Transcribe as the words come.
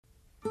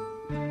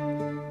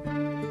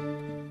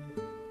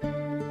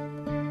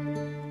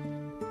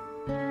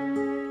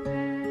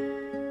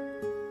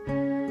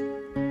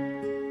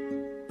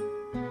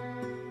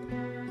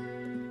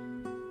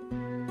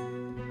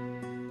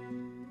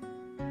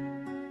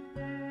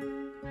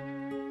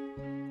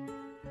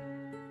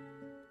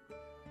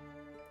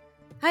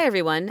Hi,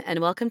 everyone, and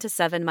welcome to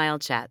 7 Mile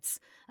Chats,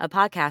 a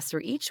podcast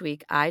where each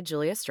week I,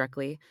 Julia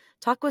Struckley,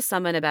 talk with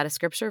someone about a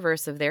scripture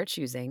verse of their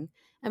choosing,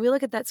 and we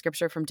look at that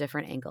scripture from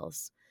different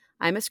angles.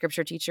 I'm a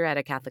scripture teacher at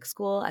a Catholic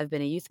school, I've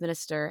been a youth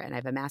minister, and I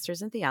have a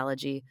master's in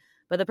theology,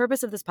 but the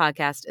purpose of this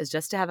podcast is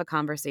just to have a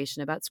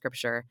conversation about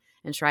scripture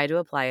and try to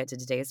apply it to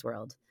today's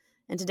world.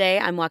 And today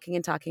I'm walking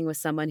and talking with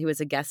someone who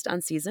is a guest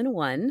on season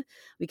 1.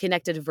 We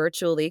connected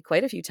virtually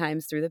quite a few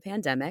times through the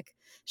pandemic.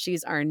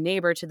 She's our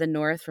neighbor to the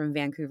north from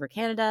Vancouver,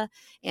 Canada,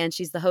 and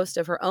she's the host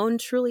of her own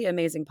truly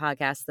amazing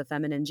podcast, the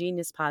Feminine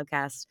Genius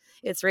Podcast.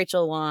 It's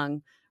Rachel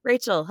Wong.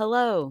 Rachel,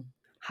 hello.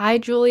 Hi,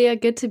 Julia.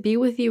 Good to be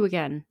with you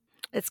again.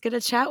 It's good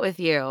to chat with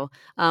you.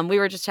 We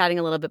were just chatting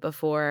a little bit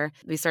before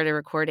we started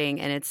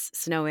recording, and it's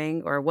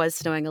snowing or was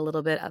snowing a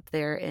little bit up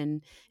there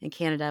in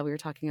Canada. We were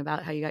talking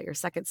about how you got your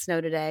second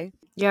snow today.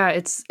 Yeah,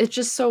 it's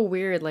just so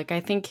weird. Like, I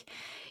think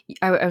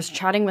I was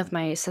chatting with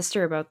my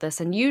sister about this,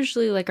 and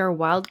usually, like, our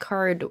wild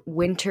card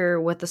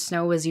winter with the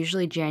snow is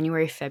usually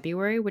January,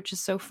 February, which is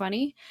so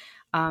funny.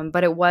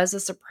 But it was a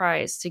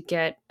surprise to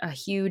get a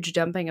huge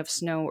dumping of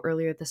snow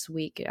earlier this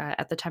week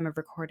at the time of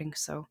recording.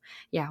 So,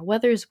 yeah,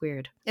 weather's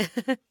weird.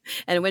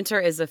 And winter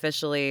is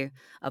officially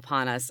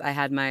upon us. I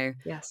had my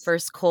Yes.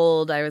 first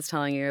cold I was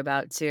telling you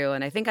about too,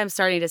 and I think I'm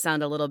starting to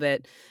sound a little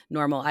bit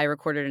normal. I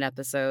recorded an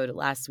episode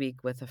last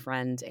week with a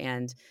friend,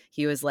 and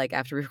he was like,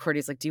 after we recorded,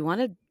 he's like, "Do you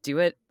want to do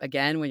it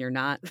again when you're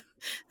not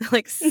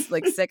like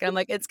sick?" I'm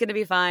like, "It's gonna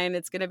be fine.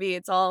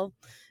 It's all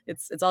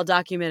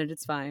documented.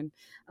 It's fine."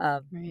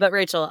 Right. But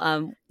Rachel,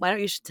 why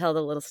don't you tell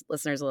the little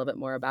listeners a little bit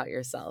more about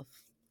yourself?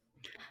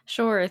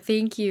 Sure,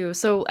 thank you.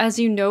 So, as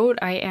you note,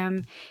 I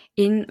am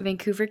in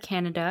Vancouver,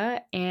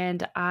 Canada,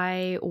 and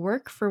I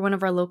work for one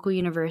of our local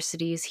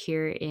universities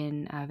here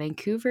in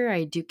Vancouver.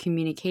 I do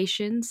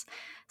communications.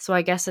 So,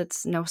 I guess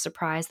it's no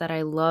surprise that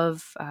I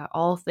love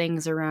all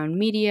things around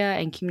media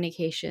and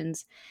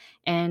communications.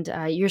 And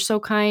you're so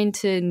kind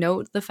to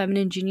note the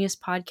Feminine Genius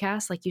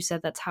podcast. Like you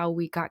said, that's how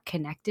we got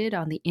connected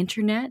on the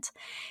internet.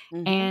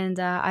 Mm-hmm. And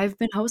I've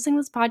been hosting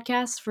this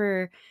podcast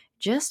for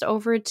just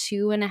over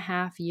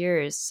 2.5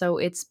 years. So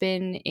it's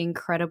been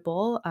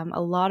incredible. A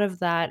lot of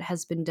that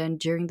has been done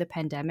during the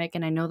pandemic.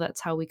 And I know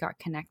that's how we got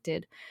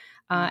connected.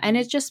 And Mm-hmm.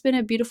 it's just been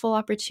a beautiful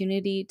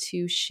opportunity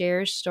to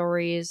share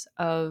stories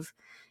of,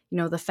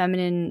 the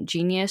feminine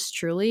genius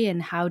truly,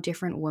 and how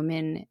different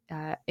women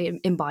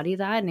embody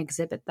that and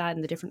exhibit that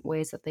in the different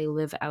ways that they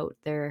live out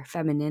their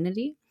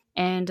femininity.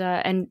 And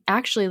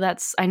actually,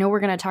 that's, I know we're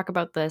going to talk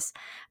about this,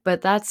 but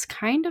that's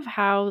kind of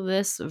how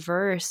this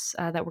verse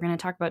that we're going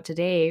to talk about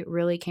today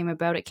really came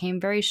about. It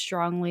came very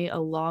strongly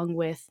along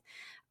with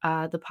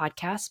the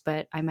podcast,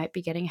 but I might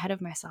be getting ahead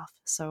of myself.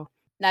 So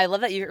No, I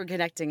love that you were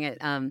connecting it.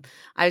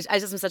 I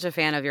just am such a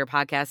fan of your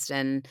podcast,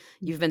 and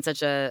you've been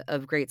such a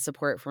great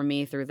support for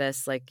me through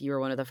this. Like, you were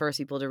one of the first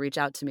people to reach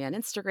out to me on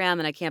Instagram,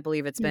 and I can't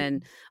believe it's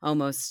been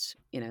almost,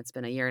 it's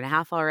been a year and a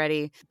half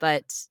already.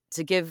 But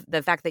to give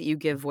the fact that you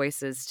give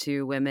voices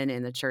to women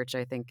in the church,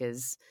 I think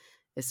is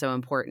so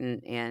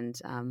important, and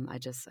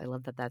I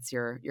love that that's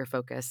your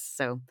focus.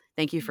 So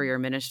thank you for your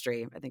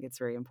ministry. I think it's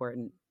very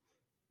important.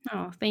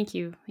 Oh, thank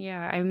you.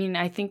 Yeah, I mean,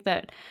 I think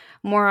that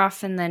more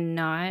often than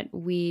not,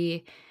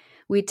 we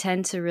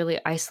tend to really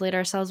isolate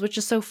ourselves, which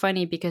is so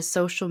funny because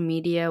social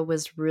media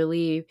was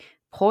really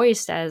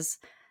poised as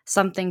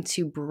something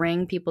to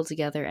bring people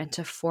together and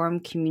to form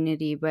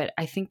community. But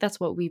I think that's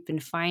what we've been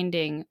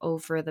finding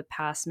over the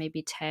past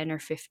maybe 10 or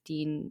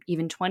 15,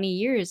 even 20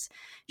 years,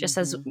 just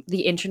as Mm-hmm.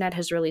 the internet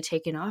has really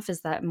taken off,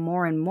 is that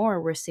more and more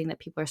we're seeing that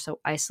people are so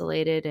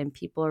isolated and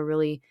people are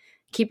really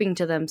keeping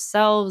to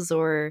themselves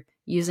or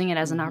using it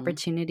as an Mm-hmm.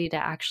 opportunity to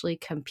actually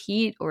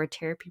compete or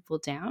tear people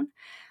down.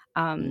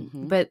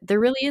 Mm-hmm. But there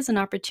really is an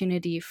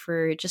opportunity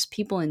for just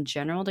people in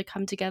general to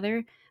come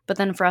together. But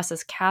then for us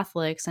as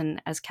Catholics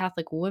and as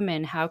Catholic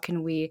women, how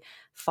can we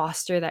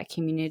foster that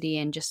community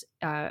and just,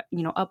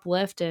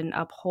 uplift and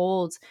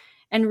uphold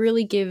and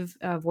really give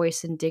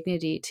voice and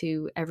dignity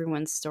to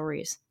everyone's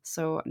stories?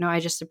 So no,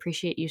 I just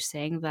appreciate you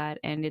saying that,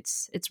 and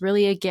it's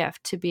really a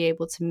gift to be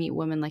able to meet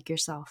women like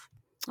yourself.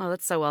 Oh,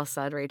 that's so well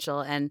said, Rachel.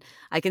 And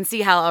I can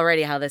see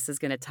how this is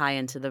going to tie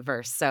into the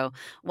verse. So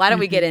why don't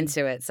we get Hmm.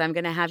 into it? So I'm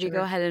going to have you go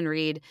Sure. ahead and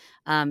read.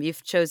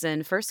 You've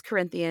chosen 1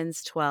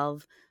 Corinthians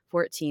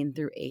 12:14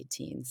 through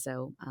 18.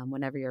 So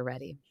whenever you're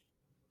ready.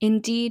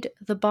 Indeed,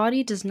 the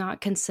body does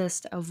not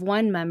consist of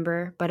one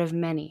member, but of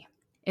many.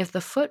 If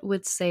the foot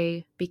would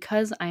say,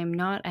 "Because I am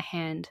not a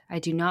hand, I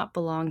do not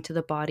belong to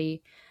the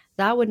body,"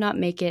 that would not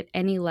make it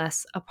any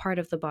less a part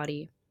of the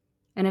body.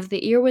 And if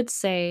the ear would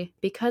say,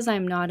 "Because I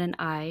am not an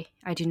eye,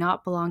 I do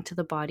not belong to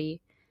the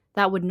body,"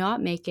 that would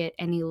not make it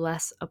any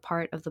less a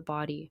part of the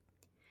body.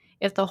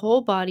 If the whole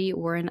body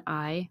were an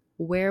eye,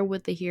 where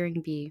would the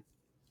hearing be?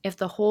 If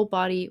the whole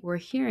body were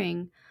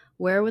hearing,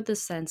 where would the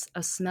sense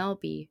of smell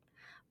be?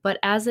 But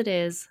as it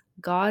is,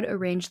 God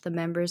arranged the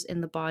members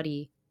in the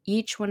body,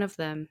 each one of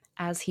them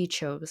as he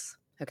chose.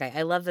 Okay,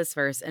 I love this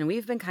verse. And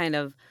we've been kind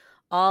of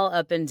all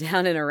up and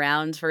down and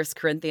around First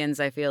Corinthians,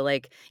 I feel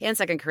like, and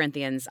Second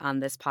Corinthians on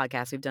this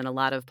podcast. We've done a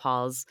lot of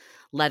Paul's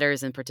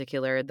letters in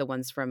particular. The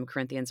ones from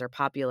Corinthians are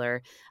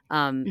popular.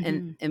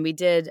 And we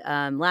did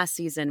last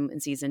season, in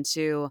season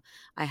 2,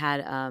 I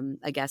had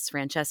a guest,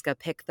 Francesca,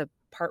 pick the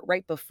part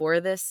right before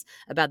this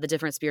about the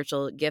different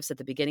spiritual gifts at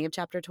the beginning of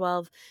chapter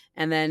 12.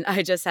 And then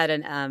I just had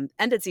an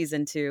ended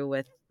season 2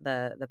 with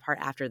the part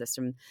after this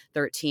from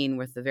 13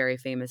 with the very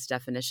famous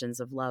definitions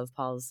of love,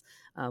 Paul's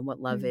what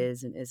love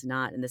is and is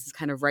not. And this is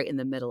kind of right in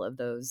the middle of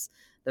those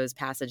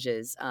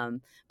passages.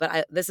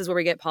 But this is where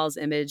we get Paul's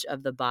image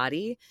of the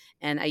body.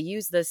 And I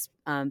use this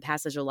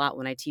passage a lot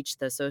when I teach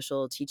the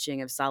social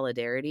teaching of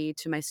solidarity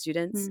to my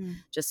students,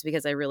 just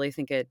because I really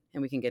think it,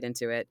 and we can get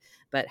into it,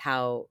 but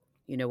how,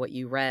 what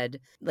you read,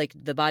 like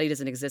the body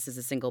doesn't exist as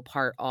a single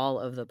part. All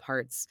of the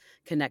parts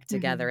connect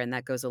together. And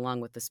that goes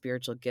along with the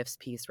spiritual gifts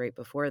piece right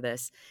before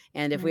this.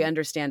 And if we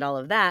understand all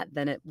of that,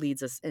 then it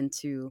leads us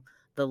into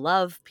the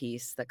love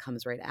piece that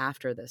comes right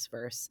after this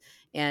verse.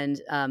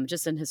 And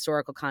just in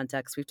historical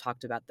context, we've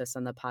talked about this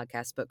on the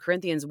podcast, but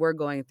Corinthians were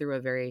going through a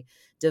very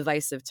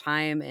divisive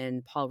time,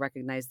 and Paul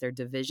recognized their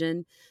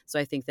division. So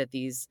I think that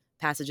these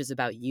passages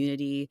about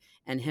unity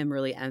and him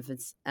really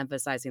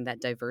emphasizing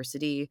that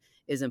diversity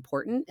is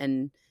important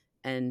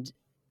and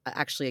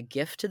actually a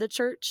gift to the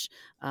church,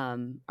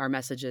 are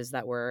messages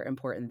that were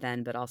important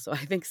then, but also I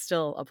think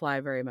still apply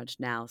very much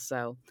now.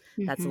 So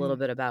that's a little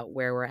bit about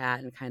where we're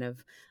at and kind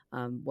of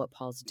what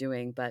Paul's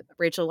doing. But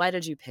Rachel, why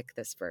did you pick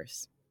this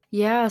verse?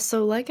 Yeah,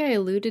 so like I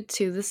alluded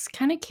to, this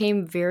kind of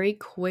came very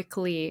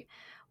quickly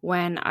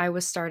when I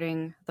was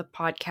starting the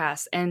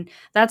podcast. And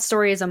that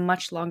story is a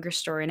much longer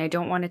story, and I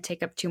don't want to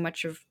take up too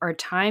much of our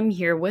time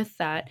here with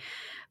that.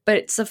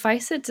 But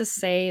suffice it to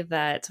say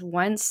that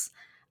once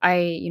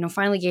I,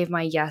 finally gave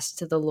my yes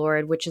to the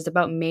Lord, which is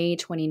about May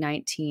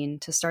 2019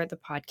 to start the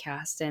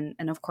podcast.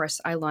 And of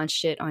course, I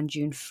launched it on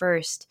June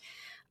 1st.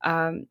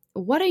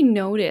 What I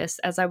noticed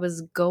as I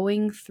was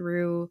going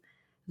through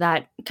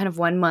that kind of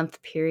 1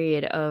 month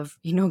period of,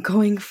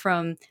 going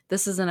from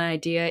this is an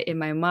idea in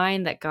my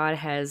mind that God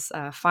has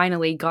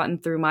finally gotten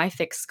through my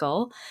thick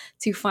skull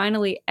to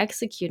finally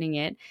executing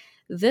it,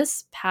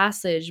 this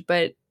passage,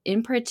 but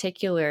in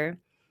particular,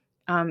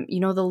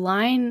 the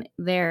line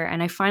there,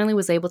 and I finally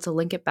was able to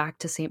link it back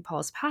to St.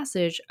 Paul's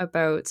passage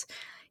about,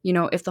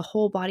 if the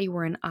whole body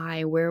were an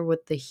eye, where would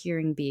the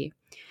hearing be?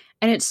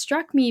 And it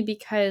struck me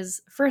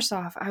because, first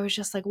off, I was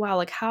just like, wow,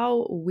 like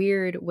how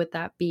weird would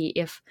that be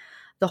if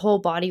the whole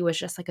body was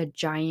just like a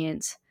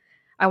giant,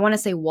 I want to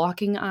say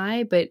walking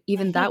eye, but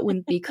even that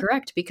wouldn't be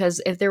correct, because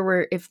if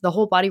the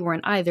whole body were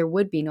an eye, there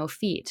would be no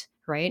feet,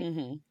 right?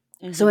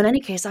 So in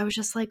any case, I was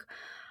just like,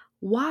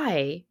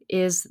 why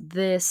is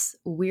this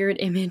weird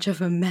image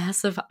of a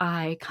massive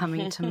eye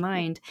coming to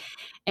mind?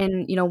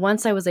 And,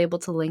 once I was able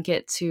to link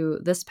it to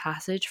this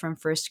passage from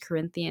First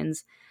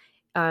Corinthians,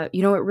 it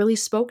really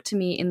spoke to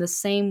me in the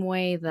same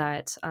way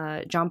that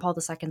John Paul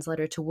II's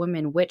letter to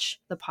women, which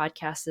the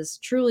podcast is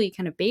truly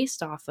kind of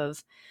based off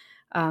of.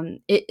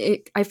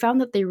 I found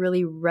that they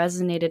really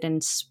resonated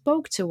and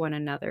spoke to one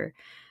another.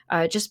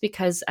 Just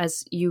because,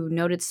 as you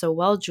noted so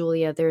well,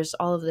 Julia, there's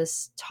all of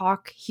this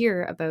talk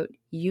here about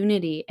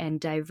unity and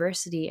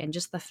diversity, and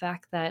just the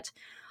fact that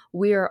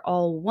we are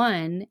all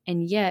one,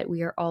 and yet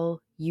we are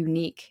all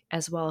unique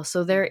as well.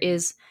 So there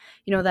is,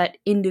 that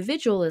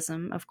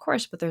individualism, of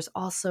course, but there's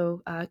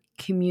also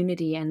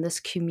community and this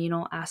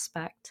communal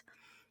aspect.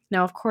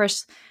 Now, of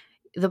course,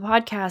 the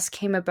podcast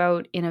came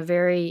about in a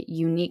very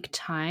unique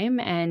time,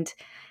 and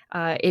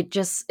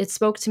it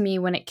spoke to me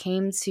when it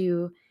came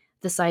to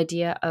this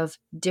idea of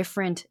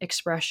different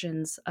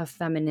expressions of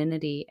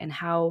femininity and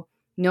how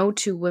no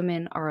two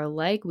women are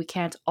alike. We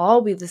can't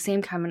all be the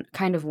same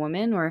kind of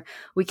woman, or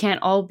we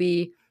can't all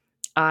be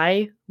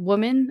I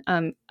woman,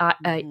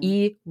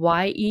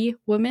 EYE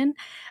woman,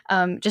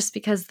 just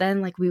because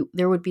then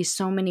there would be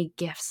so many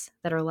gifts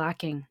that are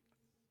lacking.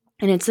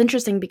 And it's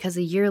interesting because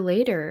a year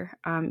later,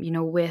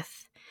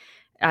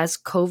 as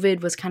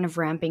COVID was kind of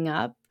ramping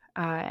up,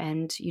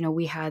 and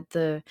we had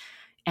the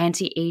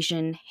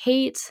anti-Asian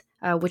hate,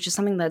 which is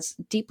something that's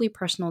deeply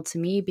personal to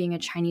me, being a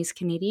Chinese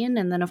Canadian,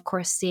 and then of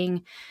course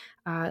seeing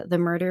the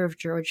murder of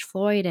George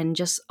Floyd and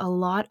just a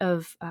lot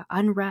of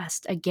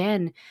unrest.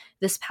 Again,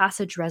 this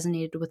passage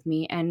resonated with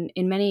me, and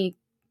in many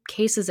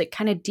cases, it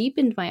kind of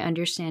deepened my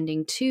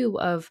understanding too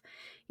of,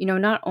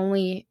 not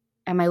only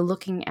am I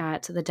looking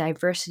at the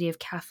diversity of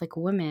Catholic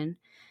women,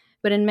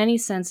 but in many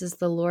senses,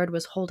 the Lord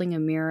was holding a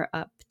mirror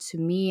up to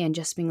me and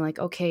just being like,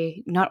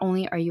 okay, not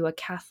only are you a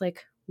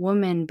Catholic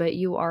woman, but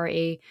you are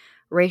a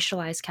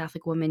racialized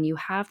Catholic woman. You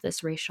have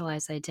this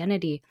racialized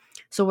identity.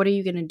 So what are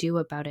you going to do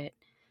about it?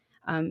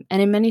 And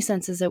in many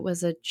senses, it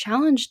was a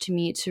challenge to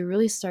me to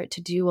really start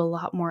to do a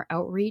lot more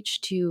outreach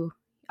to,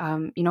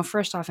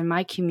 first off, in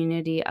my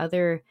community,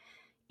 other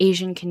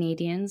Asian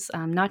Canadians,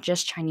 not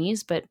just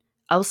Chinese, but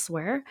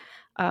elsewhere,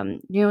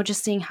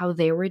 just seeing how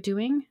they were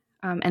doing.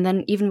 And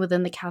then even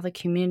within the Catholic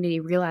community,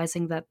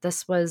 realizing that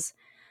this was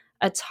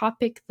a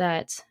topic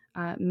that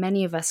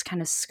many of us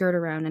kind of skirt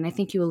around. And I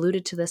think you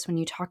alluded to this when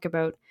you talk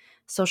about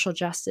social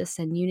justice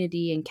and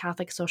unity and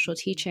Catholic social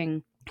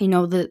teaching,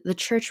 the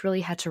church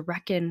really had to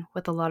reckon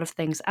with a lot of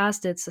things, as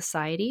did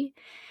society.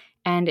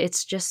 And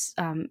it's just,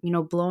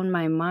 blown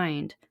my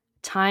mind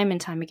time and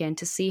time again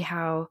to see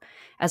how,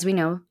 as we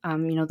know,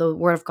 the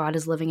Word of God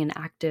is living and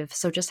active.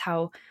 So just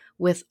how,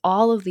 with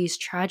all of these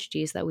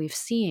tragedies that we've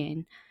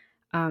seen,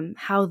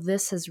 how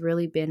this has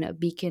really been a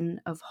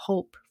beacon of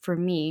hope for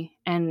me.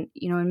 And,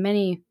 in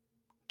many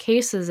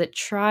cases, I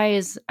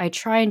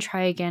try and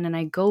try again, and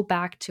I go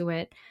back to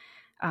it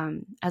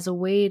as a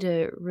way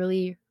to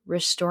really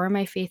restore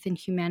my faith in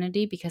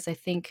humanity, because I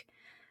think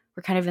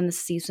we're kind of in the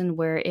season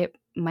where it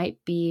might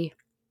be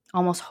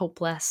almost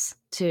hopeless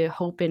to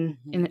hope in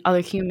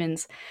other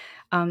humans.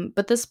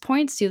 But this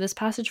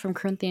passage from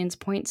Corinthians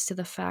points to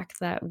the fact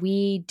that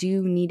we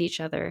do need each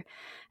other.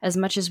 As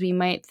much as we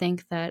might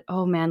think that,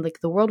 oh man, like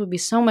the world would be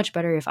so much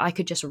better if I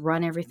could just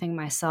run everything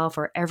myself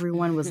or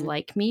everyone was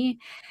like me.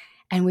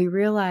 And we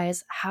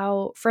realize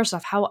first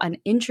off, how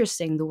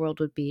uninteresting the world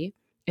would be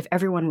if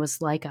everyone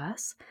was like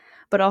us,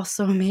 but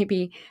also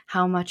maybe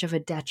how much of a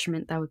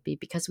detriment that would be,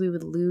 because we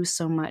would lose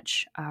so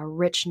much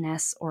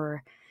richness,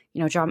 or,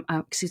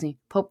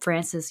 Pope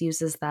Francis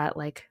uses that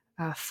like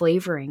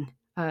flavoring.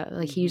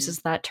 He uses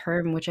that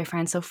term, which I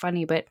find so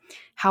funny, but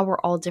how we're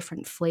all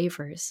different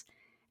flavors.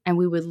 And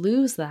we would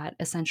lose that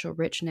essential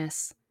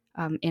richness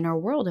in our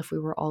world if we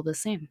were all the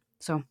same.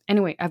 So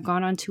anyway, I've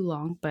gone on too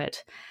long,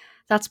 but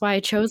that's why I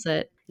chose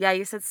it. Yeah,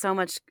 you said so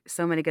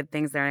many good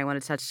things there, and I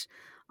want to touch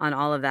on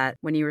all of that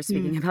when you were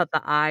speaking Mm. about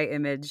the eye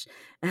image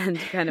and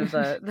kind of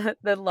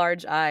the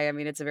large eye. I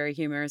mean, it's a very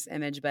humorous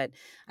image, but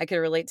I could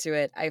relate to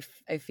it. I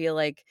feel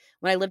like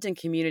when I lived in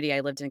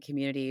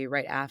community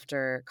right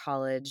after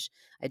college.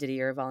 I did a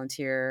year of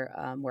volunteer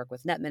work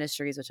with Net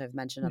Ministries, which I've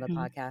mentioned on the Mhm.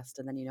 podcast,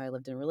 and then I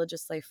lived in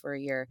religious life for a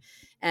year.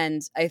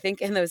 And I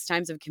think in those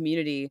times of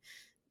community,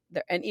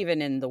 there, and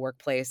even in the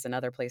workplace and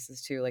other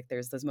places too, like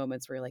there's those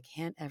moments where you're like,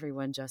 can't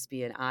everyone just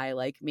be an eye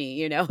like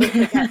me, like,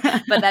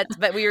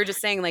 but we were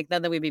just saying like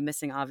then we'd be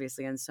missing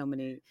obviously on so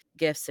many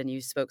gifts. And you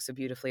spoke so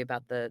beautifully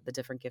about the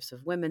different gifts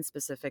of women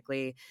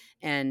specifically,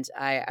 and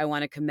I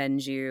want to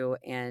commend you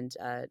and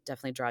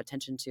definitely draw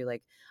attention to,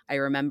 like, I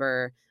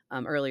remember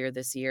earlier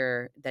this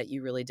year that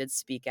you really did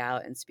speak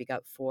out and speak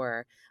up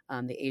for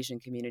the Asian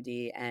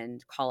community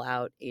and call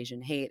out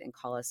Asian hate and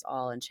call us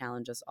all and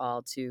challenge us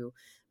all to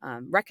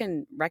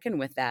reckon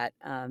with that,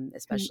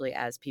 especially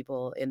as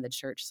people in the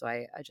church. So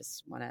I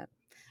just want to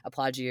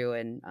applaud you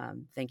and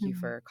thank you Mhm.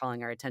 for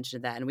calling our attention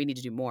to that. And we need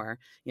to do more.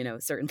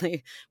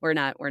 Certainly we're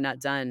not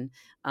done,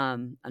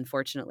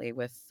 unfortunately,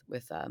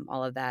 with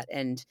all of that.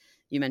 And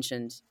you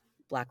mentioned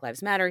Black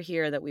Lives Matter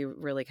here, that we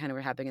really kind of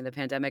were happening in the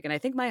pandemic. And I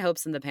think my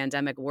hopes in the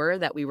pandemic were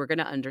that we were going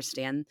to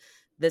understand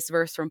this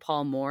verse from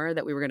Paul more,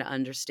 that we were going to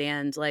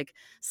understand like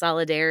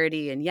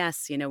solidarity. And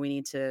yes, we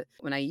need to,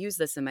 when I use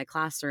this in my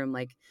classroom,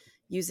 like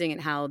using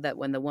it how that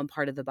when the one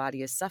part of the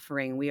body is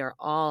suffering, we are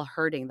all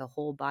hurting. The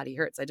whole body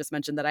hurts. I just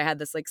mentioned that I had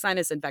this like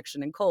sinus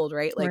infection and cold,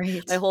 right? Like my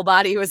Right. whole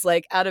body was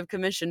like out of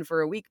commission for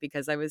a week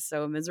because I was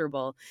so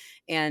miserable.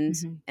 And,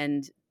 Mhm.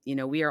 and,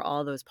 we are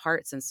all those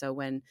parts. And so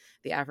when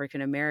the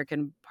African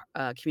American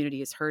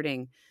community is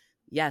hurting,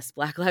 yes,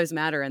 Black Lives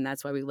Matter, and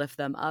that's why we lift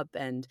them up.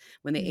 And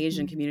when the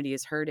Asian Mhm. community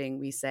is hurting,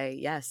 we say,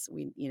 yes,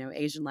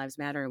 Asian lives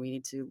matter, and we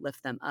need to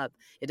lift them up.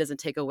 It doesn't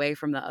take away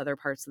from the other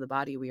parts of the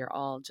body. We are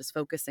all just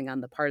focusing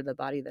on the part of the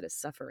body that is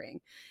suffering.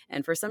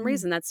 And for some Mm.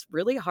 reason, that's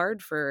really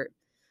hard for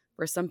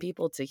some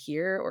people to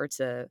hear or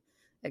to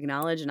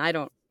acknowledge. And I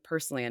don't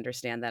personally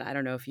understand that. I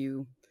don't know if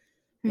you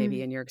maybe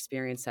Mm. in your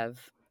experience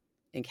have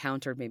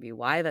encountered maybe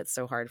why that's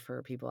so hard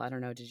for people. I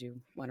don't know. Did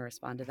you want to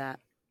respond to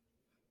that?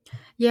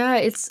 Yeah,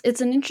 it's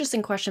an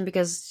interesting question,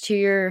 because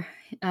to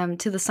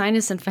the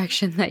sinus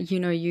infection that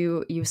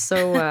you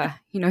so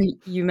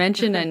you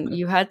mentioned and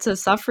you had to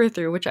suffer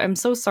through, which I'm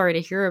so sorry to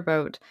hear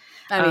about.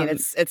 I mean, Um,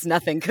 it's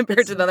nothing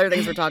compared it's to the other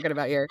things we're talking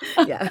about here.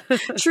 Yeah.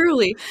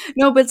 truly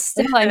no, but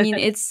still, I mean,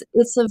 it's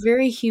a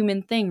very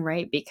human thing,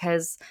 right?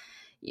 Because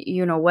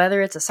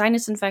whether it's a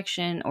sinus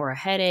infection or a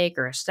headache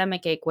or a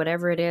stomach ache,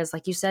 whatever it is,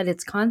 like you said,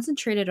 it's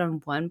concentrated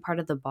on one part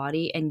of the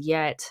body, and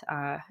yet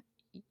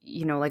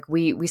like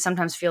we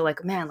sometimes feel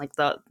like, man, like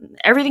the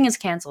everything is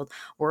canceled,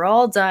 we're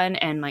all done,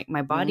 and like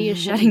my body is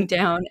shutting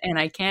down and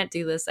I can't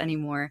do this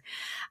anymore.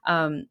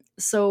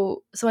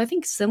 So I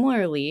think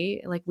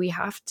similarly, like we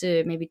have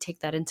to maybe take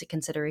that into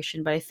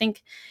consideration. But I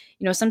think,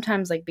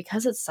 sometimes, like,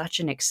 because it's such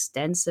an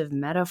extensive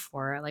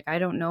metaphor, like I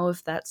don't know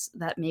if that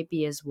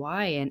maybe is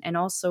why. And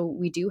also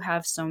we do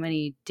have so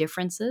many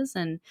differences,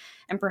 and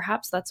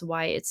perhaps that's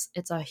why it's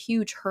a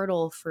huge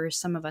hurdle for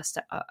some of us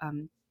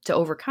to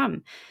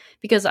overcome.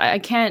 Because I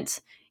can't,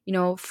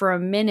 for a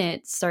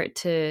minute start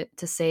to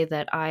say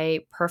that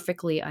I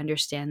perfectly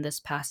understand this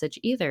passage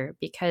either,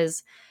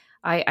 because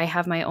I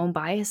have my own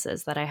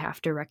biases that I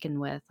have to reckon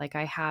with. Like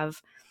I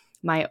have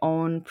my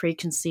own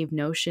preconceived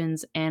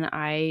notions, and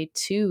I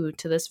too,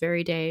 to this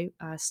very day,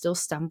 still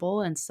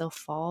stumble and still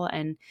fall,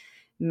 and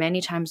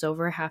many times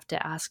over have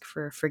to ask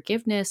for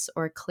forgiveness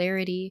or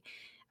clarity.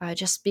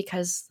 just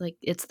because like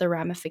it's the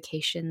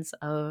ramifications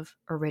of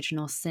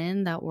original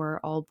sin that we're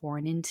all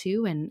born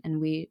into, and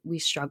we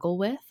struggle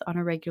with on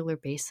a regular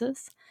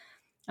basis.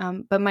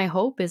 But my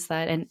hope is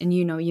that, and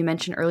you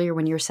mentioned earlier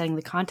when you were setting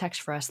the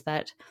context for us,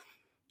 that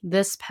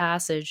this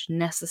passage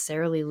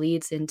necessarily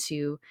leads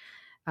into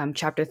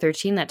chapter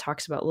 13 that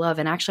talks about love.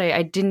 And actually,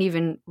 I didn't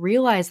even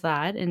realize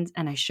that, and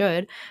I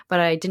should, but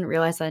I didn't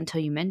realize that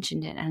until you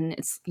mentioned it. And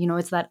it's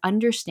that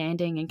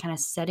understanding and kind of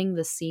setting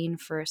the scene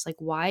first. Like,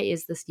 why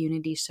is this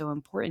unity so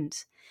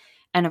important?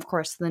 And of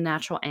course, the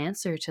natural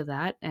answer to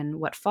that and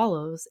what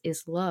follows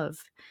is love.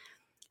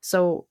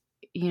 So,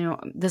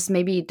 this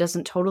maybe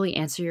doesn't totally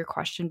answer your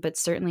question, but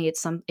certainly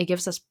it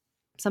gives us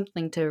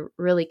something to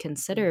really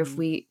consider if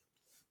we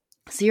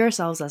see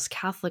ourselves as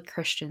Catholic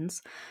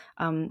Christians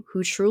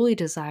who truly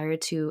desire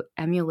to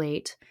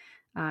emulate,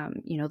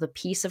 the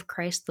peace of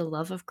Christ, the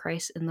love of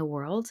Christ in the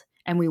world,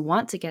 and we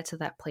want to get to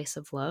that place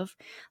of love.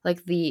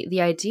 Like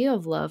the idea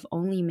of love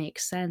only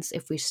makes sense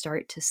if we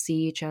start to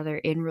see each other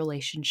in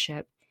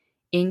relationship,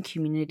 in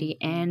community,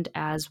 and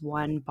as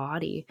one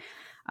body.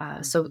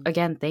 So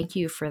again, thank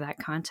you for that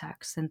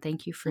context, and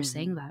thank you for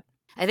saying that.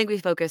 I think we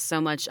focus so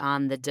much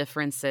on the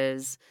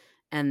differences,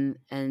 and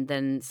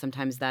then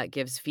sometimes that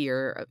gives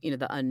fear of,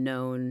 the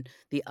unknown,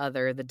 the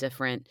other, the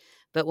different.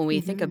 But when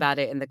we think Hmm. about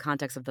it in the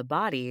context of the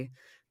body,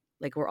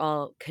 like we're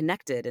all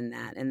connected in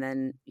that. And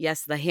then,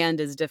 yes, the hand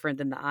is different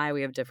than the eye.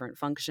 We have different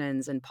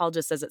functions. And Paul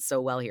just says it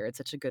so well here. It's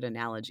such a good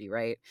analogy,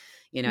 right?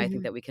 I think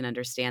Hmm. that we can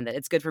understand that.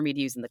 It's good for me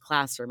to use in the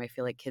classroom. I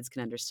feel like kids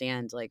can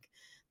understand, like,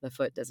 the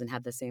foot doesn't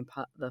have the same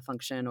the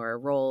function or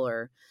role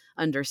or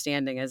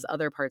understanding as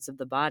other parts of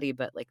the body,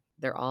 but like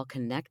they're all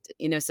connected,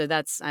 so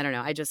that's, I don't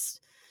know.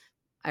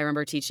 I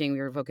remember teaching, we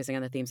were focusing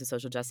on the themes of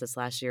social justice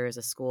last year as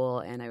a school,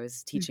 and I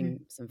was Hmm. teaching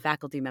some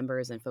faculty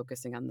members and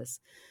focusing on this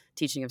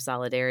teaching of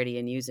solidarity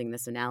and using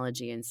this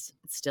analogy. And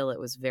still, it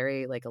was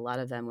very, like, a lot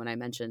of them, when I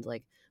mentioned,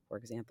 like, for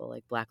example,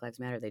 like Black Lives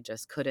Matter, they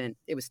just couldn't,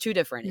 it was too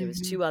different. It was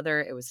Hmm. too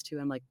other. It was too,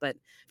 I'm like, but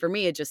for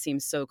me, it just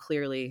seems so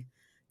clearly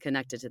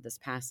connected to this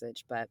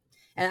passage. But,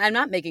 and I'm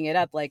not making it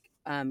up. Like,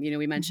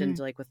 we mentioned,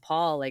 Hmm. like, with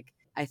Paul, like,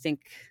 I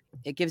think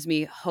it gives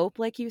me hope,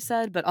 like you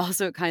said, but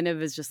also it kind of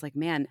is just like,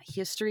 man,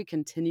 history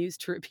continues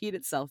to repeat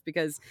itself.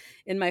 Because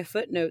in my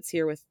footnotes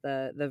here with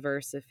the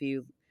verse, I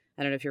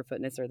don't know if your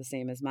footnotes are the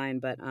same as mine,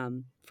 but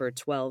for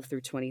 12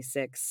 through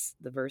 26,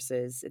 the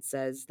verses, it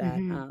says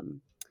that Hmm.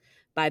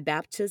 by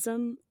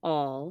baptism,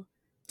 all,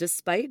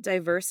 despite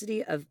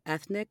diversity of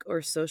ethnic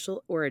or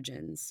social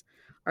origins,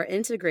 are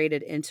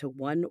integrated into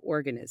one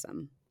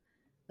organism.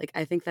 Like,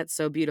 I think that's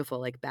so beautiful.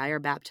 Like, by our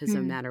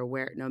baptism, Hmm.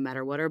 no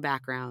matter what our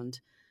background,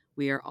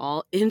 we are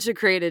all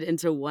integrated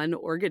into one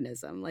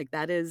organism. Like,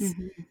 Hmm.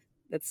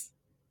 that's,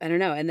 I don't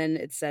know. And then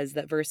it says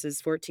that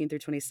verses 14 through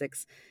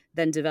 26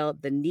 then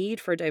develop the need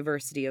for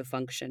diversity of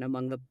function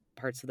among the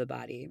parts of the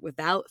body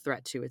without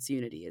threat to its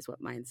unity, is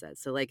what mine says.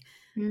 So, like,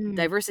 Hmm.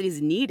 diversity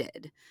is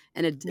needed,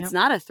 and it's Yep.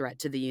 not a threat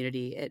to the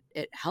unity.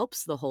 It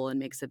helps the whole and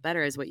makes it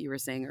better, as what you were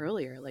saying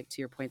earlier. Like,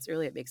 to your points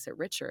earlier, it makes it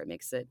richer, it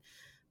makes it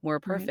more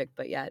Right. perfect,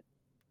 but yet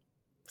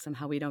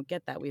somehow we don't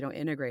get that. We don't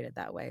integrate it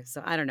that way.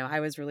 So I don't know.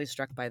 I was really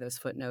struck by those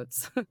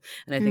footnotes, and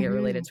I think it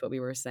related Hmm. to what we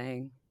were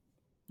saying.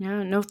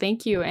 Yeah, no,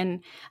 thank you.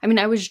 And I mean,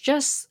 I was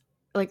just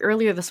like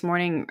earlier this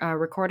morning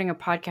recording a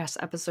podcast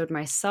episode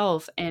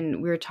myself,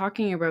 and we were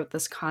talking about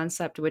this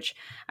concept, which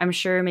I'm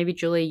sure maybe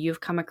Julie,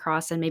 you've come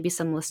across, and maybe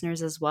some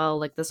listeners as well,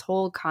 like this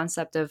whole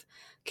concept of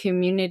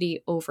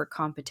community over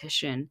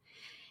competition.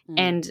 Mm.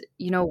 And,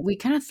 we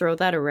kind of throw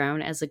that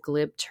around as a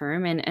glib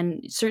term,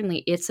 and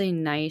certainly it's a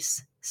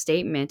nice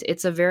statement.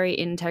 It's a very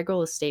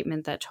integral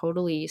statement that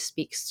totally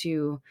speaks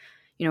to,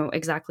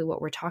 exactly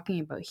what we're talking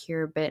about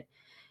here. But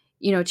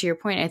to your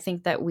point, I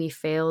think that we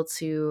fail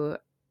to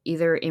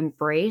either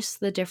embrace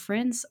the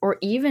difference, or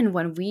even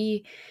when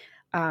we,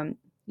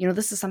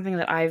 this is something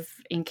that I've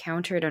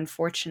encountered,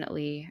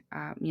 unfortunately,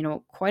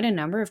 quite a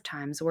number of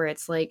times where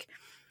it's like,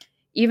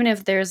 even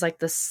if there's like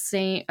the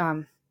same,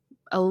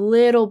 a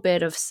little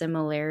bit of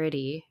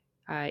similarity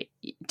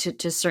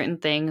to certain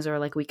things, or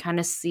like we kind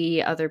of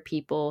see other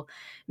people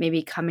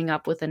maybe coming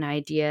up with an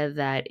idea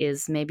that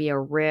is maybe a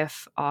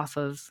riff off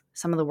of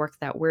some of the work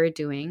that we're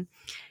doing.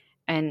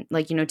 And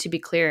like, to be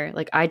clear,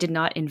 like I did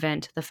not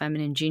invent the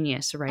feminine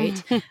genius,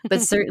 right? But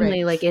Right.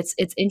 certainly like it's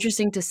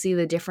interesting to see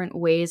the different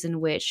ways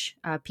in which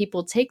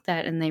people take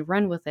that and they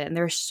run with it. And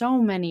there are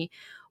so many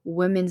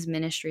women's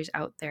ministries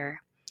out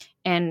there.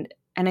 And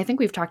I think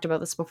we've talked about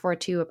this before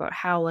too, about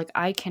how like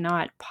I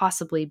cannot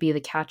possibly be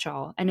the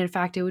catch-all. And in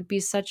fact, it would be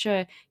such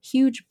a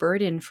huge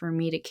burden for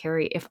me to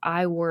carry if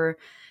I were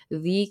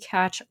the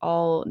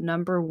catch-all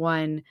number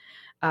one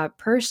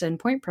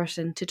point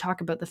person to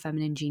talk about the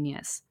feminine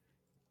genius.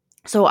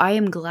 So I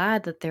am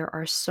glad that there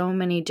are so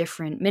many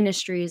different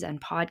ministries and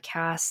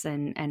podcasts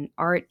and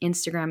art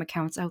Instagram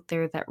accounts out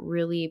there that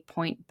really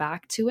point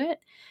back to it.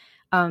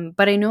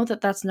 But I know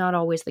that that's not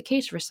always the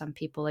case for some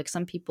people. Like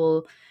some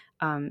people,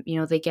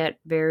 they get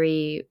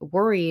very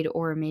worried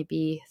or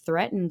maybe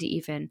threatened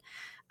even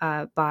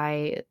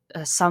by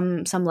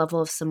some level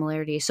of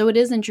similarity. So it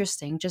is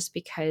interesting, just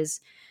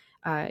because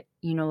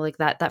like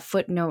that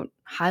footnote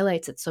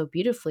highlights it so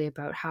beautifully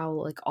about how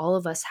like all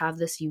of us have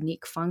this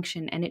unique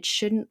function, and it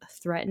shouldn't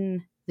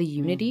threaten the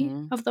unity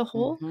Mm-hmm. of the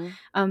whole.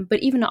 Mm-hmm. But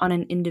even on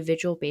an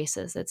individual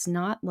basis, it's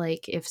not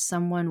like if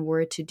someone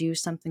were to do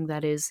something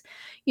that is,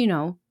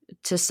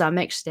 to some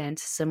extent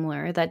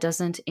similar, that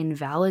doesn't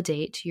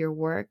invalidate your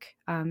work,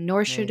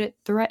 nor should Right. it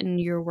threaten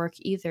your work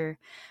either.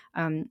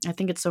 I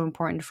think it's so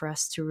important for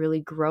us to really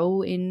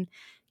grow in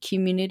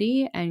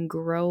community and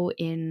grow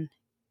in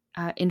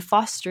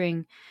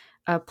fostering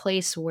a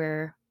place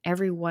where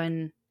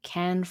everyone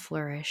can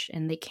flourish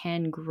and they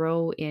can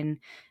grow in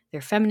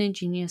their feminine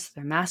genius,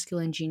 their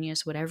masculine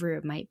genius, whatever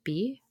it might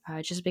be,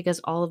 just because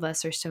all of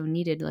us are so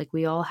needed. Like,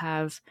 we all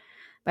have,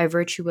 by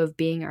virtue of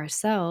being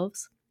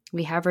ourselves,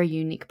 we have our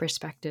unique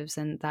perspectives,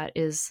 and that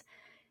is,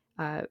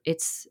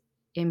 it's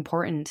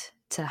important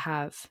to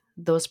have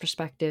those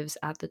perspectives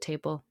at the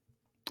table.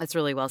 That's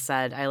really well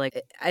said.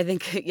 I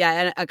think, yeah,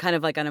 and a kind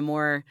of like on a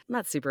more,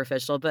 not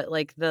superficial, but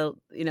like the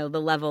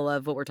level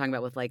of what we're talking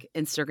about with like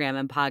Instagram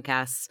and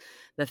podcasts,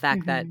 the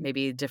fact that Mm-hmm.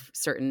 maybe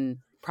certain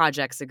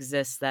projects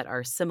exist that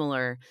are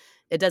similar,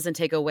 it doesn't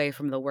take away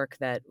from the work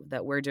that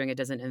we're doing. It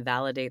doesn't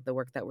invalidate the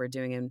work that we're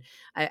doing. And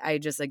I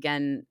just,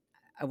 again,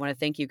 I want to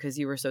thank you because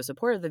you were so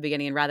supportive at the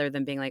beginning. And rather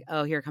than being like,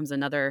 oh, here comes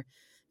another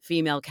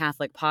female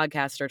Catholic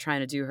podcaster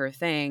trying to do her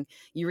thing,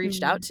 you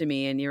reached out Mm-hmm. to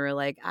me and you were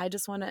like, I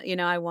just want to,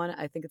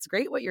 I think it's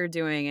great what you're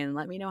doing and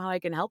let me know how I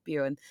can help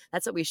you. And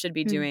that's what we should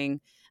be doing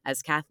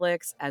as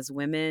Catholics, as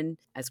women,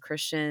 as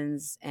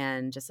Christians,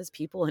 and just as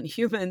people and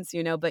humans,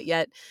 but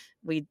yet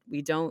we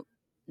don't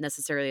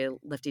necessarily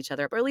lift each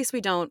other up, or at least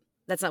we don't.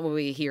 That's not what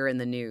we hear in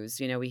the news.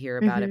 We hear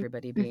about Mm-hmm.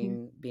 everybody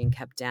Mm-hmm. being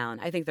kept down.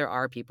 I think there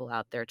are people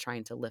out there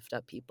trying to lift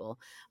up people,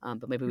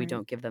 but maybe we Right.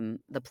 don't give them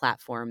the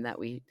platform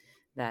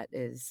that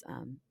is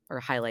or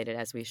highlighted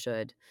as we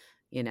should.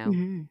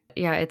 Mhm.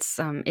 Yeah,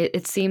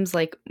 it seems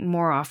like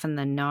more often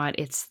than not,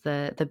 it's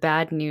the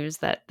bad news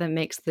that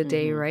makes the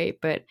day, Hmm. right?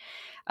 But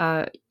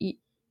uh, y-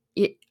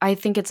 I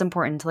think it's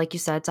important, like you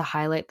said, to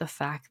highlight the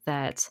fact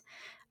that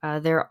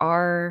there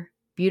are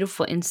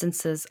beautiful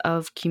instances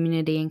of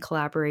community and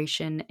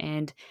collaboration,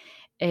 and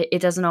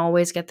it doesn't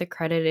always get the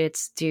credit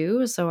it's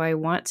due. So I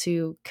want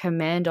to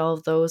commend all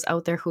of those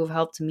out there who have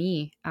helped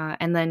me.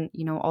 And then,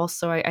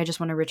 also I just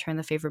want to return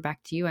the favor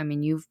back to you. I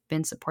mean, you've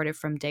been supportive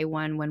from day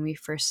one when we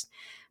first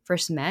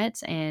met.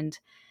 And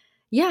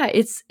yeah,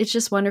 it's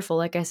just wonderful.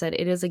 Like I said,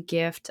 it is a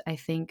gift, I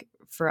think,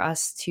 for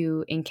us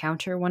to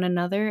encounter one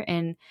another.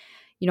 And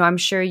I'm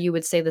sure you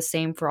would say the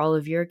same for all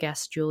of your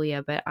guests,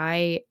 Julia, but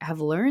I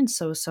have learned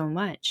so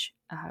much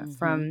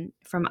Hmm.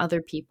 from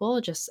other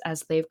people just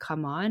as they've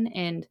come on.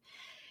 And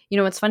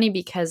it's funny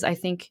because I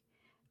think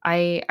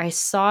I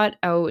sought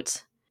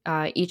out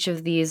each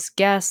of these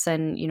guests,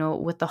 and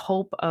with the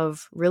hope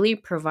of really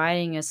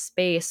providing a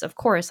space, of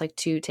course, like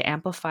to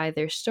amplify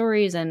their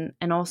stories, and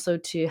also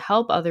to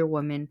help other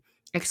women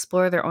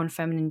explore their own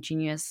feminine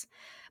genius.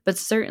 But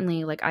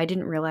certainly, like, I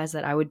didn't realize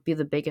that I would be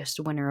the biggest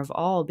winner of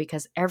all,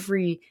 because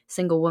every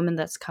single woman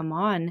that's come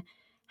on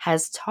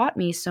has taught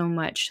me so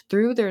much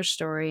through their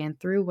story and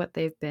through what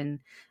they've been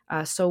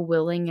so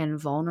willing and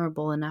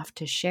vulnerable enough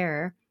to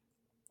share.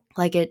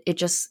 Like, it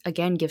just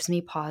again gives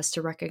me pause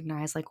to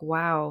recognize, like,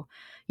 wow,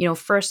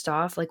 first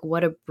off, like,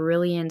 what a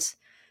brilliant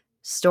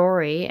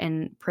story,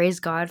 and praise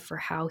God for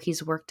how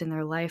he's worked in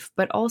their life.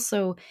 But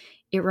also,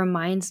 it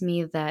reminds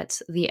me that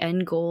the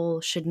end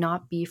goal should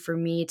not be for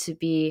me to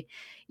be,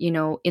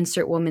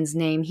 insert woman's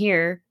name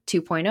here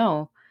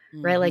 2.0,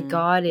 right? Like, Hmm.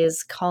 God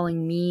is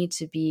calling me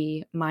to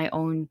be my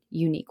own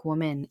unique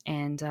woman,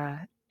 and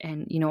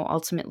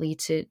ultimately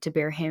to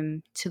bear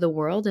him to the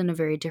world in a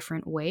very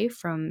different way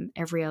from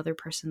every other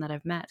person that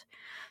I've met.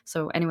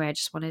 So anyway, I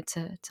just wanted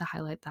to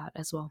highlight that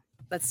as well.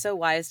 That's so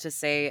wise to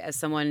say as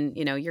someone,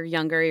 you're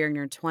younger, you're in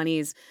your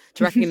 20s,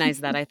 to recognize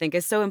that, I think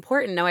is so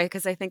important. No,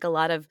 because I think a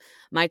lot of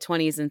my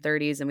 20s and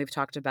 30s, and we've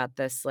talked about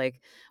this, like,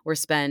 were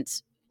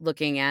spent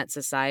looking at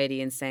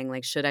society and saying,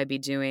 like, should I be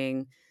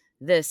doing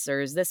this, or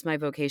is this my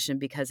vocation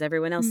because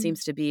everyone else Mm.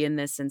 seems to be in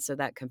this? And so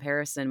that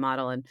comparison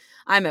model, and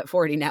I'm at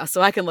 40 now,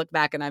 so I can look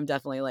back and I'm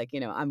definitely like,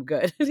 I'm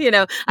good.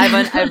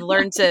 I've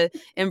learned to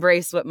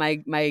embrace what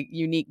my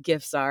unique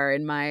gifts are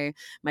and my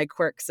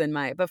quirks and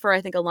but for, I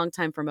think, a long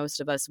time, for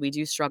most of us, we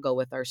do struggle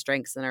with our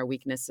strengths and our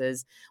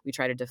weaknesses. We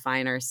try to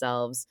define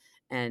ourselves.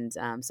 And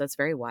so it's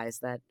very wise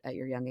that at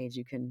your young age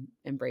you can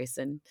embrace.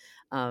 And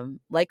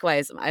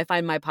likewise, I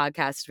find my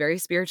podcast very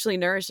spiritually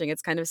nourishing.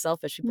 It's kind of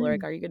selfish. People are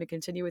like, Mm. are you going to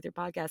continue with your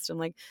podcast? I'm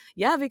like,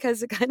 yeah,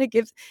 because it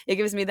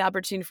gives me the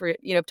opportunity for,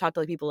 talk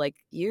to, like, people like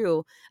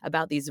you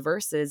about these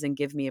verses and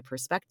give me a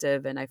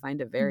perspective. And I find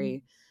it Mhm.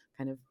 very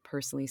kind of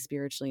personally,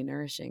 spiritually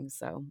nourishing.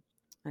 So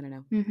I don't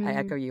know. I Mhm.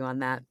 echo you on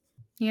that.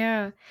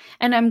 Yeah.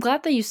 And I'm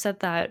glad that you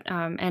said that.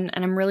 And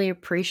I'm really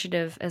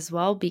appreciative as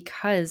well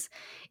because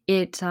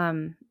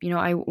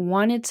I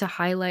wanted to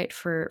highlight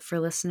for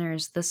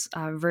listeners this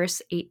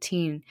verse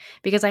 18,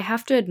 because I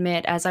have to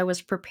admit, as I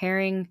was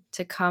preparing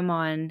to come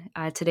on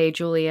today,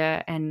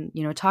 Julia, and,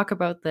 talk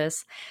about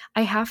this,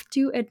 I have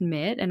to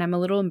admit, and I'm a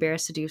little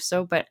embarrassed to do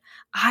so, but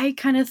I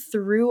kind of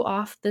threw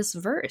off this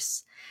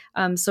verse.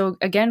 So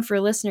again,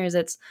 for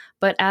listeners,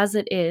 but as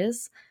it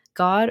is,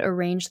 God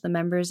arranged the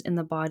members in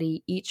the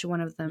body, each one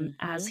of them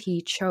as Mm-hmm.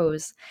 he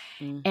chose.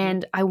 Mm-hmm.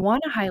 And I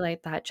want to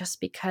highlight that just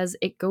because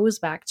it goes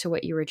back to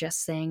what you were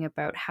just saying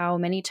about how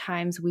many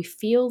times we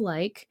feel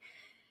like,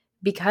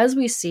 because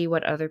we see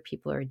what other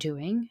people are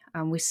doing,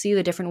 we see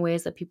the different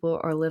ways that people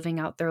are living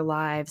out their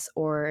lives,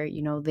 or,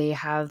 they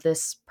have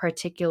this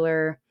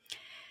particular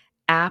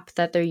app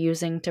that they're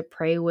using to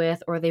pray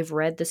with, or they've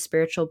read the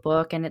spiritual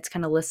book and it's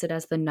kind of listed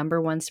as the number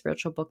one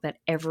spiritual book that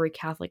every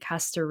Catholic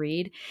has to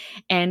read.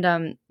 And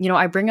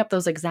I bring up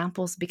those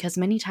examples because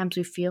many times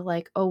we feel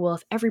like, oh well,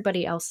 if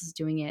everybody else is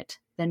doing it,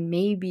 then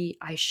maybe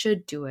I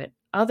should do it,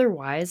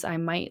 otherwise I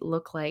might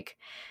look like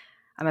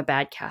I'm a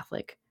bad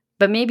Catholic.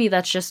 But maybe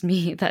that's just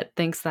me that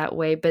thinks that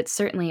way. But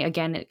certainly,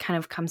 again, it kind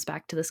of comes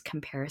back to this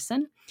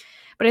comparison.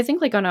 But I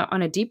think, like, on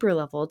a deeper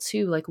level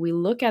too, like, we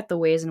look at the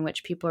ways in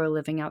which people are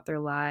living out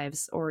their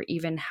lives, or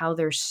even how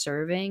they're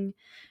serving,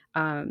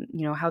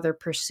 how they're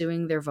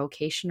pursuing their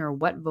vocation, or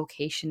what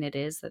vocation it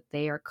is that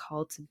they are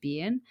called to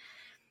be in.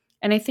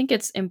 And I think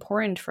it's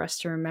important for us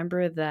to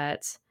remember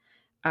that,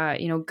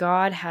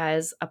 God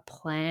has a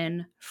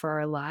plan for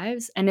our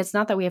lives. And it's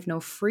not that we have no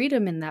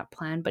freedom in that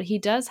plan, but He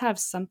does have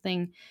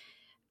something,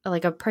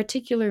 like a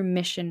particular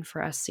mission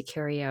for us to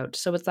carry out.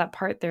 So it's that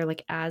part there,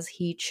 like, as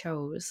He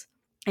chose.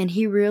 And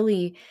He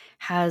really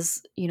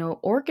has,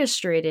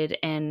 orchestrated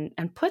and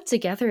put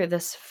together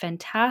this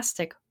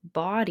fantastic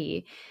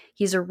body.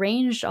 He's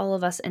arranged all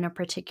of us in a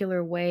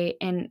particular way.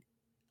 And,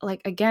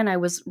 like, again, I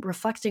was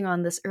reflecting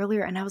on this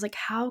earlier and I was like,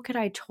 how could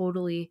I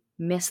totally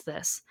miss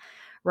this?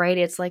 Right?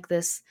 It's like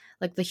this,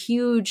 like the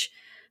huge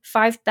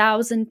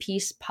 5,000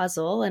 piece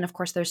puzzle. And of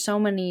course, there's so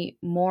many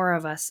more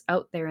of us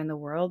out there in the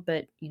world.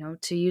 But,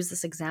 to use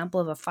this example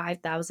of a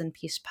 5,000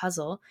 piece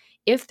puzzle,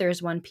 if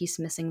there's one piece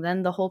missing,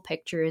 then the whole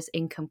picture is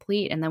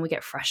incomplete. And then we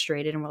get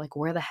frustrated and we're like,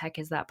 where the heck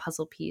is that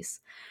puzzle piece?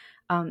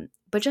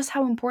 But just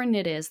how important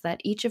it is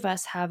that each of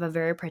us have a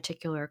very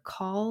particular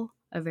call,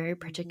 a very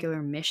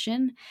particular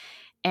mission.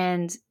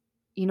 And,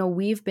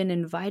 we've been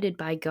invited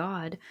by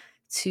God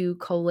to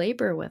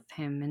co-labor with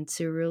Him and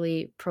to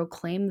really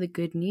proclaim the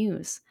good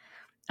news.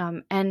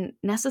 And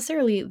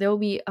necessarily, there will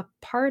be a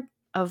part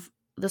of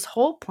this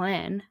whole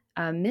plan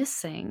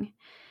missing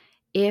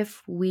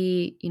if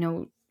we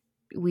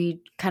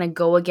kind of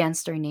go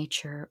against our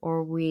nature,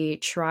 or we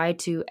try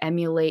to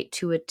emulate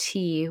to a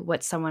T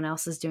what someone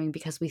else is doing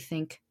because we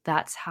think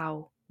that's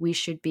how we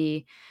should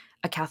be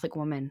a Catholic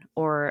woman,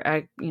 or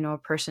a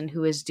person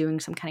who is doing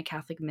some kind of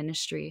Catholic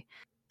ministry.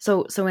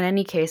 So in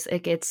any case,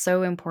 it's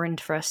so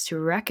important for us to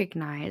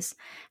recognize,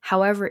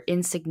 however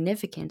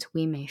insignificant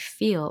we may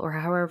feel, or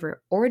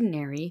however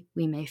ordinary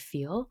we may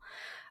feel,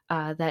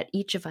 that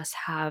each of us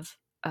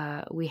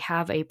we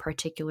have a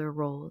particular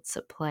role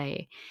to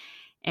play.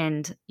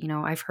 And,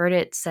 I've heard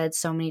it said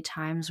so many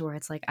times where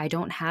it's like, I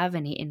don't have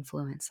any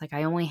influence. Like,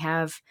 I only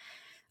have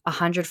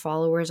 100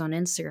 followers on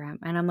Instagram.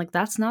 And I'm like,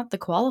 that's not the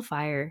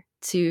qualifier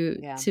to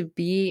Yeah. to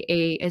be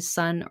a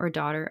son or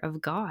daughter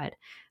of God,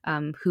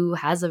 who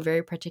has a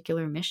very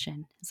particular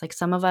mission. It's like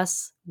some of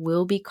us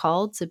will be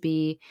called to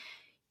be,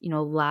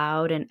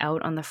 loud and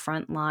out on the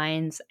front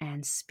lines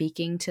and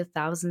speaking to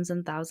thousands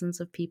and thousands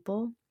of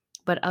people.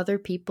 But other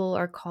people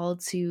are called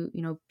to,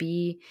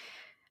 be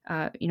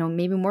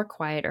maybe more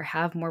quiet, or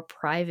have more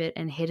private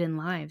and hidden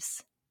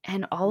lives.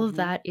 And all of Mm-hmm.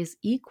 that is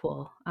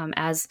equal,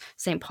 as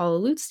St. Paul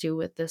alludes to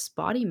with this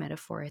body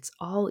metaphor. It's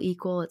all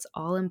equal, it's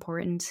all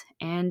important.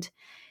 And,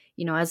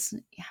 as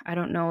I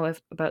don't know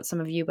if about some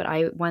of you, but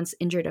I once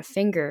injured a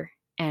finger,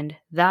 and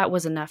that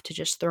was enough to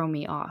just throw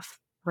me off.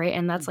 Right.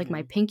 And that's like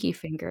my Mm-hmm. pinky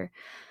finger.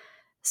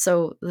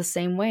 So the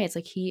same way, it's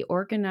like He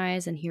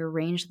organized and He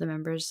arranged the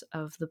members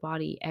of the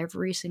body,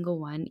 every single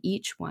one,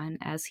 each one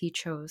as He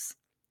chose.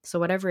 So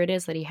whatever it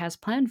is that He has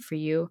planned for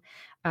you,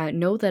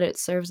 know that it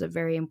serves a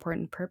very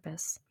important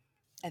purpose.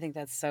 I think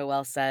that's so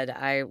well said.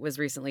 I was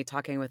recently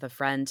talking with a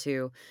friend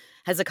who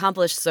has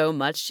accomplished so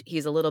much.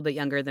 He's a little bit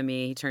younger than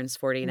me. He turns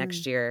 40 Mm.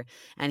 next year,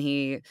 and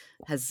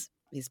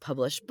he's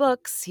published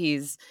books,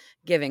 he's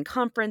giving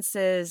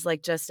conferences,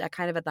 like, just at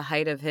kind of at the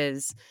height of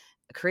his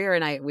career.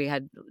 And we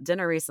had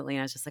dinner recently,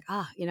 and I was just like,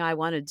 I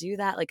want to do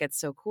that. Like, it's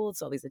so cool.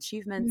 It's all these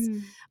achievements.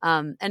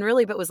 Mm. And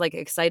really, but was like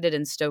excited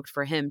and stoked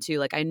for him too.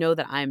 Like, I know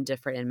that I'm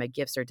different and my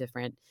gifts are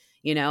different.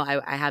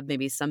 I have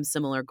maybe some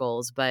similar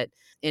goals, and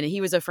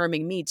he was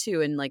affirming me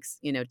too. And, like,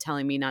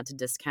 telling me not to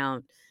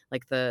discount,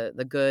 like,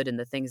 the good and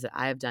the things that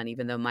I have done,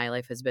 even though my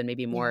life has been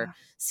maybe more Yeah.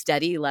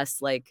 steady,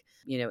 less like,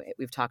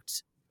 we've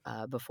talked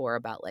before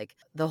about like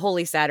the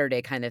Holy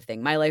Saturday kind of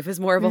thing. My life is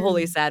more of a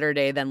Holy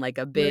Saturday than like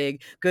a Right.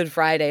 big Good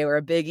Friday or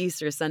a big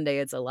Easter Sunday.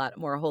 It's a lot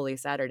more Holy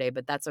Saturday,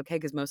 but that's okay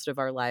because most of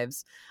our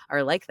lives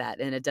are like that.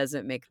 And it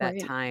doesn't make that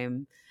Right.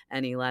 time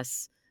any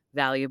less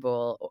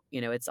valuable.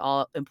 It's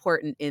all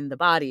important in the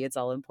body. It's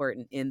all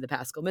important in the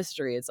Paschal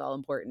Mystery. It's all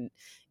important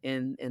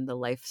in the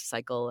life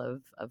cycle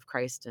of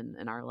Christ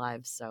in our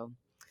lives. So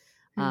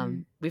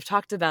we've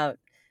talked about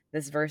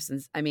this verse, and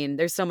I mean,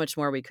 there's so much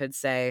more we could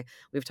say.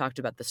 We've talked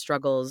about the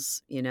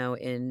struggles,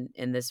 in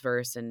this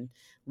verse, and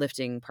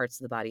lifting parts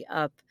of the body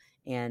up,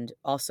 and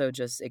also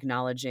just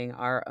acknowledging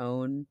our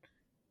own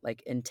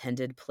like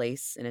intended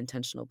place and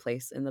intentional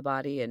place in the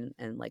body, and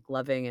like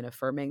loving and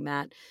affirming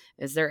that.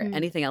 Is there Mm.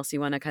 anything else you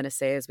want to kind of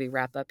say as we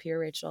wrap up here,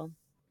 Rachel?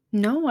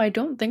 No, I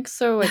don't think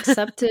so,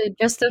 except to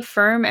just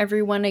affirm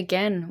everyone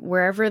again,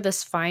 wherever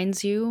this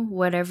finds you,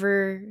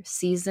 whatever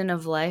season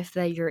of life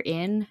that you're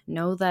in,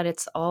 know that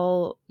it's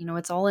all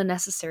a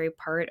necessary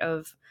part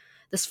of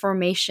this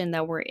formation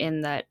that we're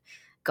in, that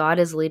God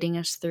is leading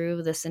us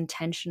through this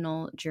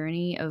intentional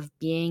journey of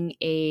being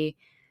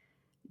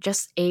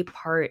just a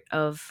part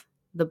of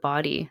the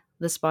body,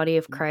 this body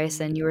of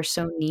Christ, Mhm. and you are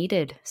so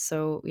needed.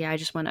 So, yeah, I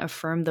just want to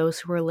affirm those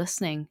who are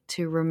listening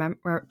to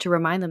remember, to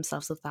remind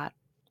themselves of that.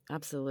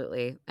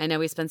 Absolutely. I know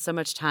we spend so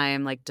much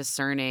time like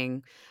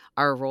discerning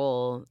our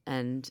role,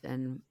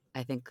 and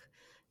I think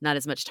not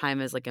as much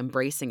time as like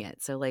embracing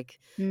it. So like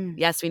Mm,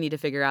 yes, we need to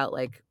figure out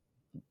like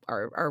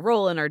our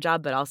role and our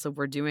job, but also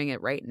we're doing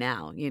it right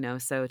now,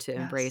 so to yes.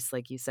 embrace,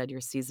 like you said,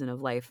 your season of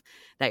life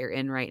that you're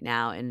in right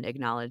now, and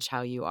acknowledge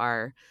how you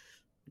are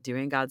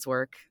doing God's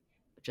work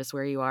just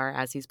where you are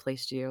as he's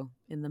placed you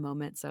in the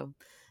moment. So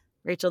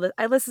Rachel, this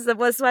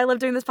was why I love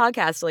doing this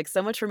podcast. Like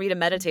so much for me to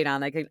meditate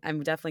on.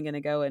 I'm definitely going to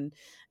go and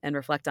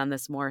reflect on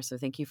this more. So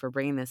thank you for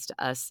bringing this to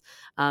us.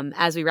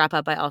 As we wrap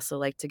up, I also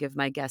like to give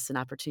my guests an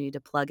opportunity to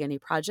plug any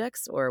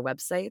projects or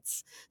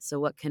websites. So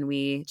what can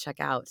we check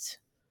out?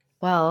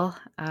 Well,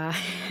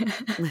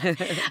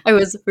 we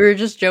were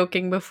just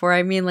joking before.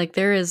 I mean, like,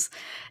 there is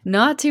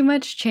not too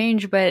much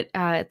change, but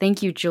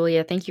thank you,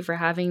 Julia. Thank you for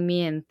having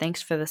me, and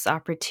thanks for this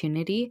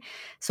opportunity.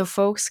 So,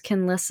 folks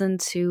can listen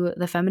to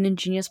the Feminine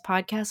Genius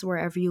podcast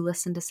wherever you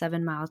listen to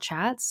 7 Mile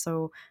Chats.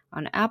 So,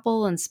 on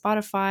Apple and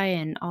Spotify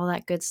and all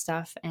that good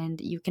stuff.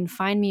 And you can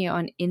find me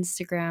on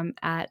Instagram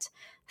at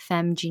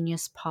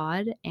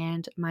FemGeniusPod,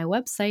 and my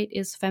website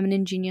is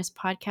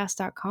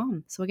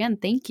femininegeniuspodcast.com. So, again,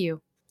 thank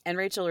you. And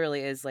Rachel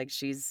really is like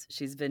she's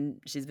been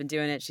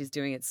doing it. She's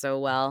doing it so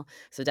well.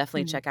 So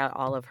definitely Mm. check out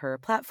all of her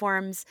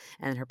platforms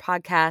and her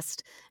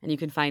podcast. And you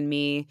can find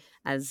me,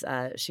 as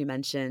she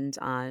mentioned,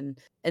 on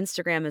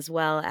Instagram as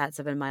well at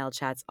 7 Mile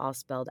Chats, all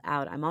spelled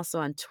out. I'm also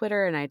on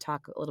Twitter, and I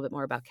talk a little bit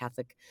more about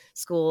Catholic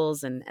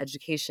schools and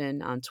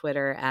education on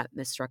Twitter at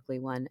Miss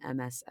Struckley1,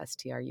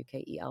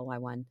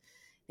 MSSTRUKELY1.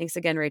 Thanks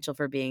again, Rachel,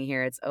 for being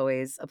here. It's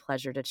always a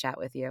pleasure to chat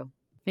with you.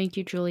 Thank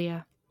you,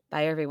 Julia.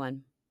 Bye,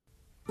 everyone.